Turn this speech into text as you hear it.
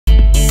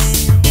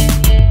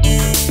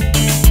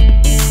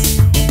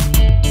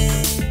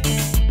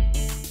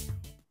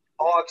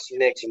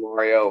Knicks,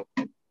 Mario.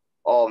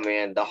 Oh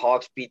man, the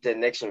Hawks beat the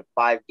Knicks in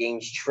 5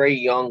 games. Trey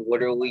Young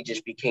literally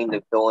just became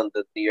the villain of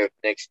the New York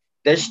Knicks.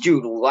 This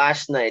dude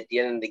last night at the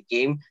end of the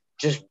game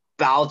just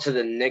bowed to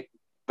the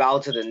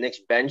Knicks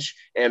bench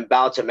and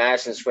bowed to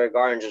Madison Square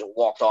Garden and just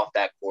walked off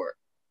that court.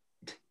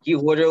 He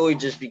literally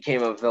just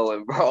became a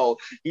villain, bro.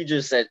 He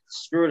just said,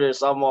 "Screw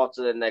this, I'm off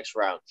to the next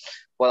round."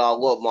 But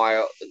look,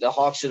 Mario, the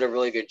Hawks did a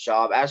really good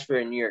job. As for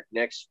the New York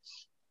Knicks,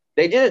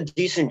 they did a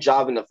decent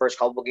job in the first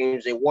couple of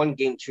games. They won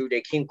game two.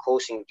 They came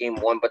close in game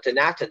one. But then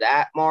after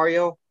that,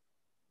 Mario,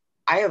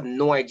 I have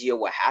no idea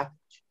what happened.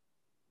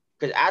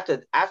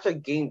 Because after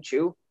game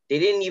two, they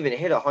didn't even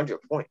hit 100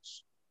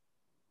 points.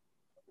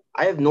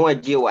 I have no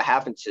idea what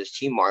happened to this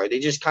team, Mario. They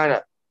just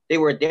they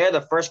were there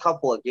the first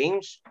couple of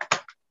games,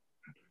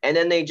 and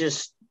then they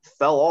just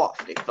fell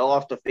off. They fell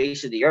off the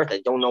face of the earth.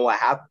 I don't know what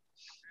happened.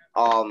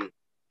 Um,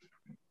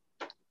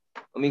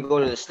 Let me go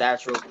to the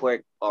stats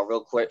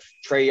real quick.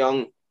 Trey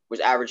Young was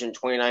averaging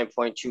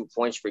 29.2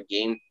 points per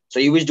game. So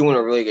he was doing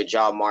a really good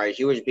job, Mario.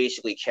 He was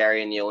basically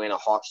carrying the Atlanta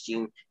Hawks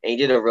team, and he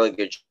did a really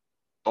good job.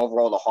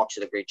 Overall, the Hawks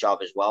did a great job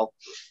as well.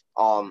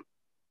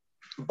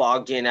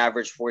 Bogdan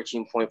averaged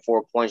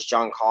 14.4 points.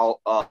 John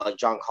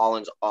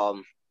Collins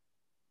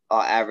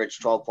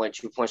averaged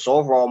 12.2 points. So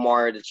overall,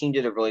 Mario, the team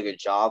did a really good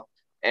job.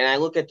 And I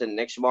look at the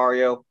Knicks,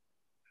 Mario.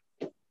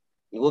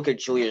 You look at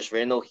Julius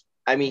Randle.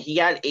 I mean, he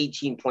had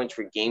 18 points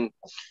per game.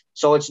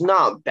 So it's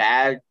not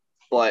bad,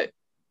 but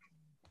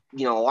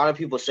a lot of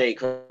people say he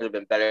could have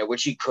been better,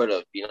 which he could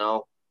have,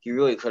 He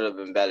really could have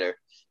been better.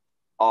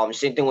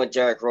 Same thing with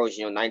Derrick Rose,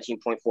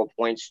 19.4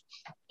 points.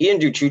 He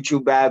didn't do too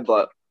bad,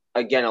 but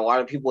again, a lot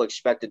of people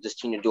expected this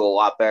team to do a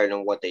lot better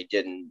than what they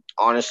did. And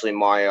honestly,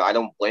 Mario, I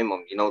don't blame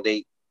them.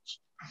 They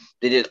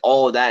did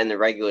all of that in the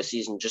regular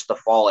season just to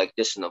fall like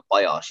this in the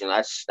playoffs.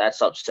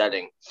 That's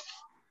upsetting.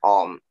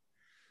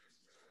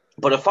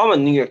 But if I'm a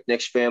New York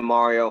Knicks fan,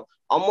 Mario,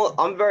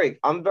 I'm very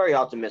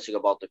optimistic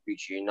about the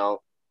future.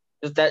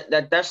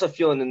 That's a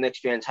feeling the Knicks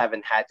fans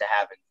haven't had to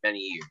have in many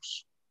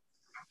years.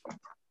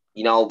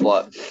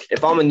 But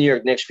if I'm a New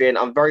York Knicks fan,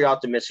 I'm very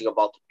optimistic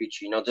about the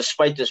future.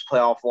 Despite this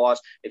playoff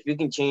loss, if you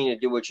continue to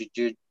do what you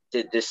did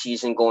this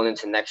season going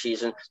into next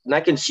season, then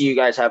I can see you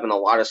guys having a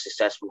lot of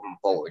success moving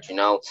forward.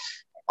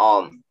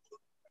 And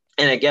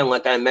again,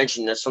 like I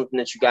mentioned, that's something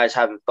that you guys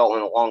haven't felt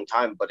in a long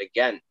time. But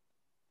again,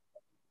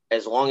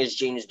 as long as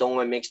James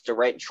Dolan makes the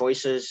right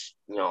choices,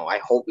 I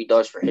hope he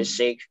does for his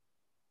sake,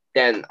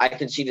 then I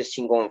can see this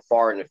team going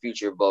far in the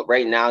future. But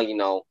right now,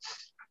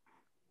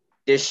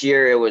 this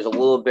year it was a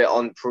little bit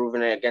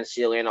unproven against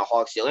the Atlanta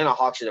Hawks. The Atlanta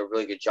Hawks did a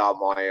really good job,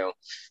 Mario.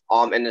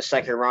 In the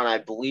second round, I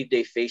believe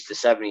they faced the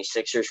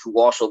 76ers, who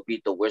also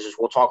beat the Wizards.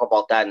 We'll talk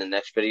about that in the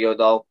next video,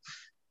 though.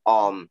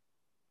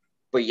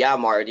 But yeah,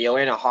 Mario, the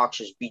Atlanta Hawks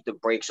just beat the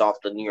brakes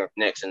off the New York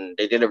Knicks, and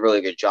they did a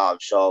really good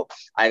job. So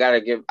I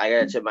gotta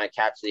tip my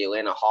cap to the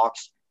Atlanta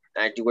Hawks,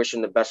 and I do wish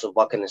them the best of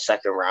luck in the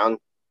second round.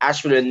 As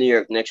for the New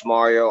York Knicks,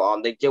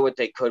 Mario, they did what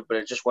they could, but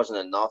it just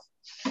wasn't enough.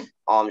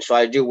 So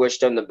I do wish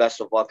them the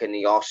best of luck in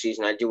the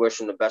offseason. I do wish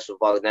them the best of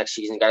luck next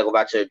season. Got to go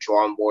back to the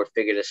drawing board,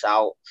 figure this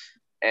out,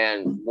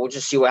 and we'll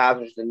just see what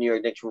happens to the New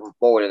York Knicks moving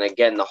forward. And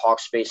again, the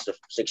Hawks face the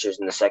Sixers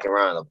in the second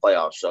round of the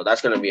playoffs, so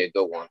that's going to be a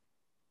good one.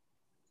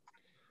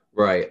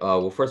 Right.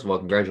 Well, first of all,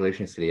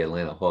 congratulations to the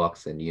Atlanta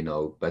Hawks, and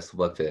best of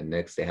luck to the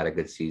Knicks. They had a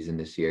good season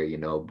this year,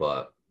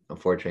 but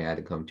unfortunately, I had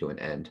to come to an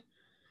end.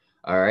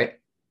 All right.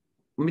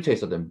 Let me tell you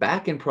something.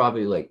 Back in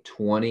probably like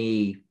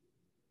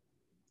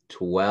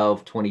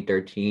 2012,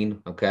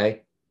 2013,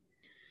 okay?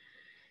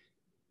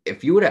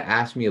 If you would have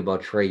asked me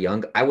about Trey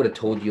Young, I would have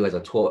told you as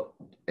like a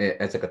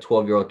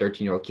 12-year-old,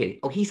 13-year-old kid,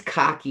 oh, he's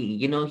cocky,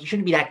 he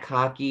shouldn't be that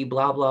cocky,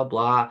 blah, blah,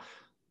 blah.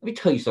 Let me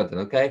tell you something,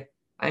 okay?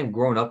 I am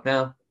grown up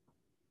now.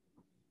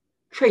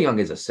 Trey Young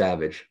is a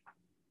savage.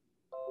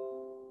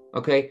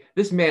 Okay?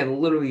 This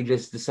man literally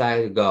just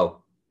decided to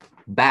go,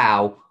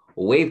 bow,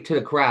 wave to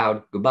the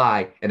crowd,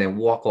 goodbye, and then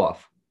walk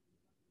off.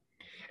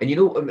 And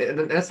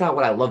that's not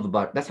what I love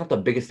about, that's not the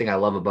biggest thing I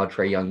love about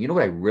Trey Young. You know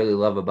what I really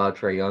love about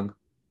Trey Young?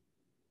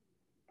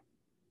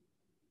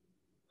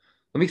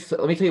 Let me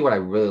tell you what I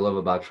really love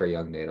about Trey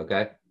Young, Nate,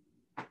 okay?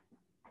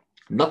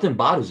 Nothing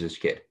bothers this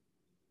kid.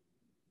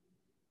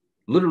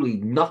 Literally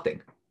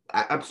nothing.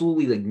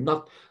 Absolutely like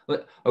nothing.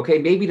 Okay,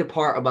 maybe the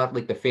part about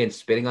like the fans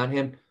spitting on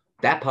him,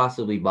 that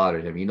possibly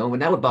bothered him,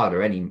 and that would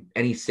bother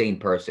any sane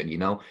person,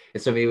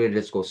 if somebody would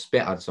just go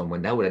spit on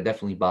someone, that would have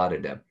definitely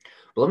bothered them.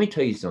 But let me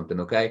tell you something,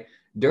 okay?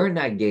 During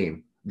that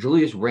game,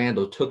 Julius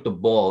Randle took the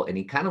ball and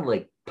he kind of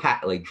like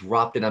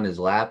dropped it on his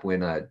lap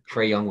when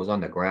Trey Young was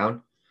on the ground.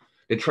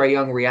 Did Trey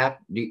Young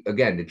react?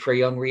 Did Trey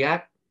Young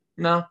react?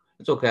 No,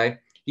 it's okay.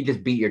 He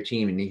just beat your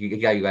team and he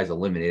got you guys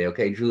eliminated.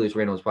 Okay, Julius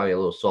Randle was probably a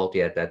little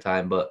salty at that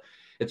time, but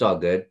it's all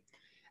good.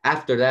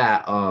 After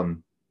that,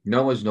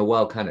 Nerlens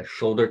Noel kind of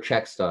shoulder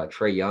checks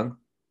Trey Young.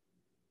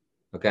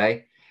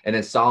 Okay, and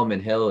then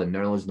Solomon Hill and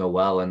Nerlens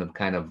Noel end up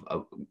kind of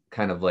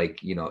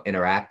like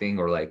interacting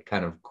or like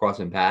kind of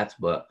crossing paths,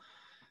 but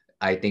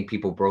I think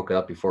people broke it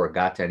up before it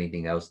got to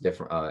anything else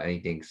different,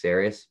 anything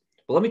serious.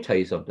 But let me tell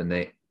you something,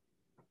 Nate.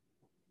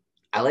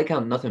 I like how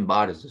nothing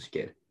bothers this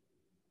kid.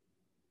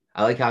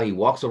 I like how he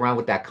walks around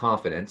with that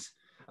confidence.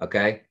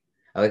 Okay.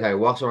 I like how he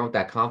walks around with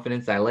that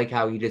confidence. I like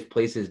how he just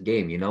plays his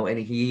game, and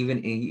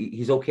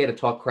he's okay to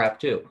talk crap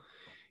too.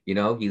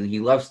 He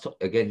loves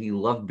again, he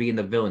loved being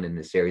the villain in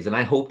this series, and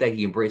I hope that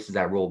he embraces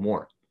that role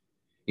more.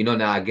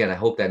 Now again, I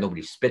hope that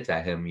nobody spits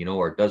at him,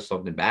 or does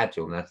something bad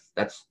to him.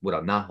 That's what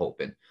I'm not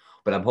hoping.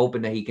 But I'm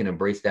hoping that he can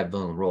embrace that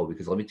villain role,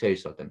 because let me tell you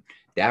something.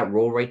 That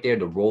role right there,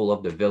 the role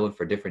of the villain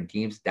for different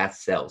teams, that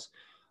sells.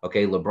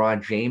 Okay,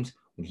 LeBron James,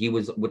 when he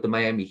was with the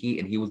Miami Heat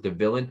and he was the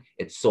villain,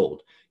 it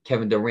sold.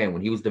 Kevin Durant,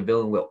 when he was the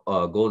villain with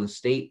Golden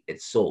State,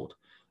 it sold.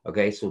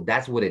 Okay, so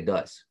that's what it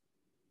does.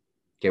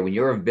 Okay, when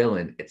you're a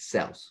villain, it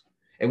sells.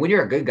 And when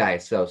you're a good guy,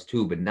 it sells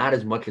too, but not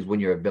as much as when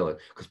you're a villain,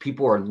 because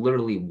people are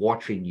literally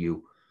watching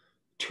you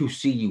to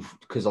see you,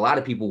 because a lot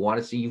of people want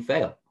to see you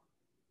fail.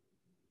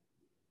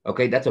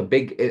 Okay, it's a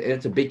big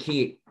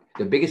key.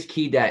 The biggest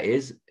key that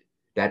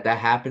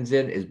happens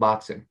in is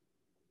boxing.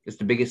 It's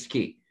the biggest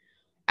key.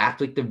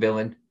 Act like the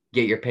villain,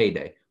 get your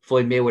payday.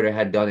 Floyd Mayweather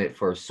had done it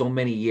for so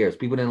many years.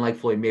 People didn't like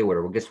Floyd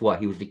Mayweather. Well, guess what?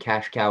 He was the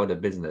cash cow of the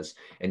business,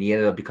 and he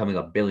ended up becoming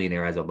a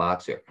billionaire as a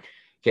boxer.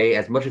 Okay,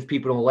 as much as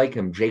people don't like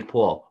him, Jake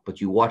Paul, but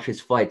you watch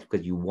his fights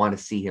because you want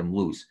to see him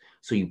lose.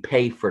 So you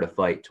pay for the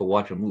fight to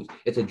watch him lose.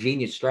 It's a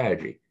genius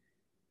strategy.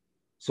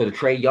 So to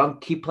Trae Young,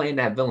 keep playing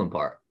that villain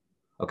part.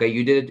 Okay,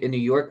 you did it in New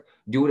York,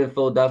 do it in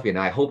Philadelphia. And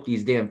I hope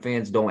these damn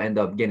fans don't end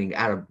up getting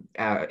out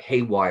of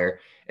haywire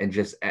and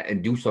just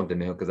and do something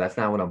to him, because that's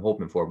not what I'm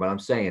hoping for. But I'm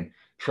saying,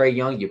 Trae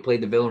Young, you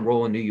played the villain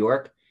role in New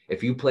York.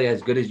 If you play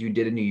as good as you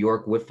did in New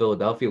York with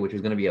Philadelphia, which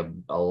is going to be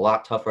a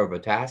lot tougher of a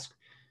task,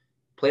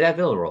 play that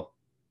villain role.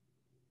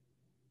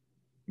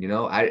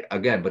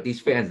 But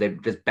these fans, they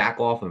just back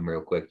off him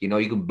real quick. You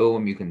can boo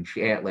him, you can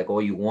chant like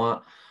all you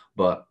want,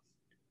 but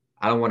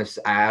I don't want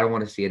to. I don't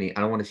want to see any.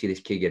 I don't want to see this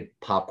kid get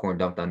popcorn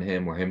dumped on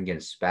him, or him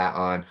getting spat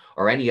on,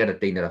 or any other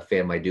thing that a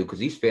fan might do, because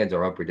these fans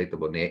are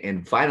unpredictable, Nate.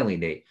 And finally,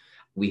 Nate,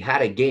 we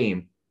had a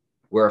game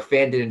where a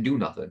fan didn't do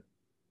nothing.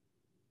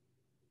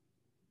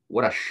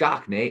 What a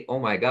shock, Nate! Oh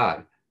my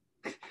God!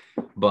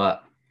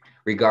 But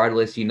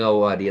regardless, the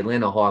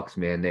Atlanta Hawks,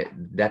 man,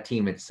 that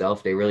team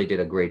itself, they really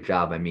did a great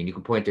job. I mean, you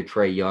can point to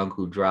Trae Young,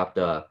 who dropped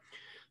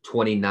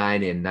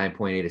 29 and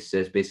 9.8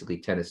 assists, basically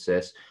 10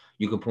 assists.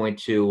 You can point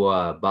to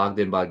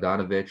Bogdan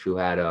Bogdanovic, who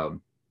had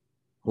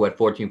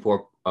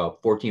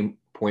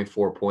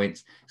 14.4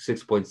 points,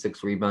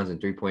 6.6 rebounds,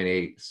 and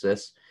 3.8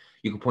 assists.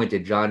 You can point to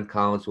John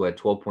Collins, who had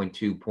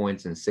 12.2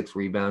 points and 6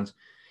 rebounds.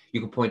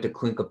 You can point to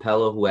Clint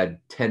Capella, who had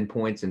 10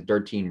 points and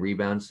 13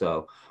 rebounds.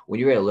 So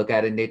when you really look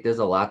at it, Nate, there's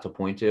a lot to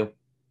point to.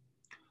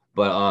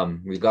 But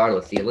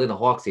regardless, the Atlanta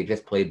Hawks, they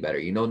just played better.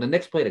 The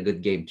Knicks played a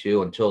good game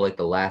too until like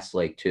the last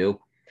two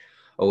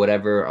or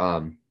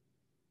whatever.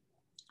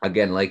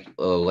 Again, like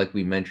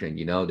we mentioned,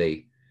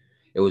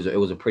 it was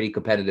a pretty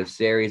competitive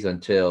series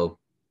until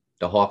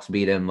the Hawks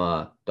beat him.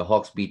 The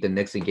Hawks beat the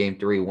Knicks in Game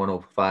 3,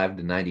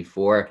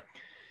 105-94.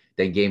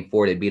 Then Game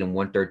 4, they beat him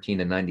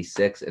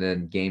 113-96, and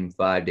then Game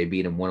 5, they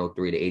beat him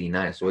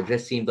 103-89. So it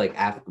just seemed like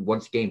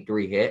once Game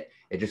 3 hit,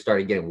 it just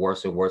started getting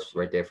worse and worse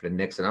right there for the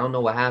Knicks. And I don't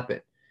know what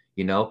happened.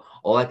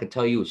 All I could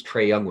tell you is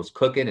Trae Young was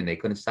cooking, and they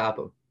couldn't stop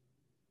him.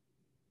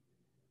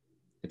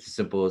 It's as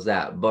simple as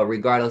that. But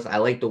regardless, I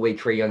like the way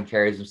Trae Young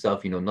carries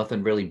himself.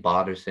 Nothing really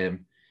bothers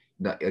him.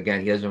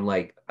 Again, he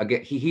doesn't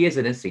he is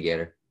an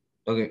instigator.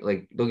 Don't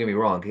get me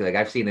wrong. Like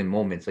I've seen in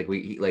moments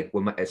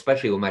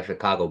especially with my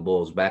Chicago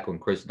Bulls back when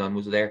Chris Dunn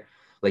was there.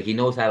 Like he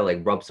knows how to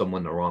rub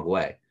someone the wrong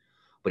way.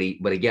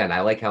 But again,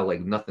 I like how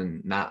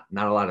nothing, not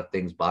a lot of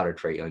things bother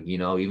Trae Young.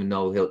 Even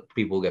though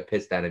people get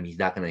pissed at him, he's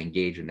not going to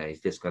engage in that.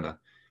 He's just going to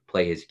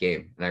play his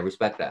game, and I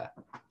respect that.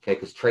 Okay,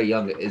 because Trae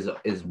Young is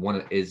one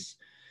of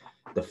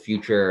the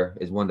future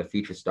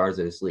stars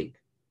of this league,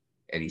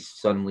 and he's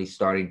suddenly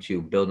starting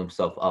to build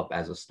himself up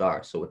as a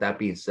star. So with that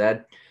being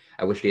said,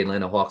 I wish the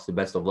Atlanta Hawks the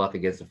best of luck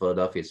against the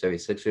Philadelphia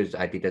 76ers.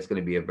 I think that's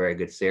going to be a very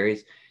good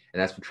series.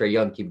 And as for Trae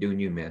Young, keep doing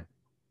you, man.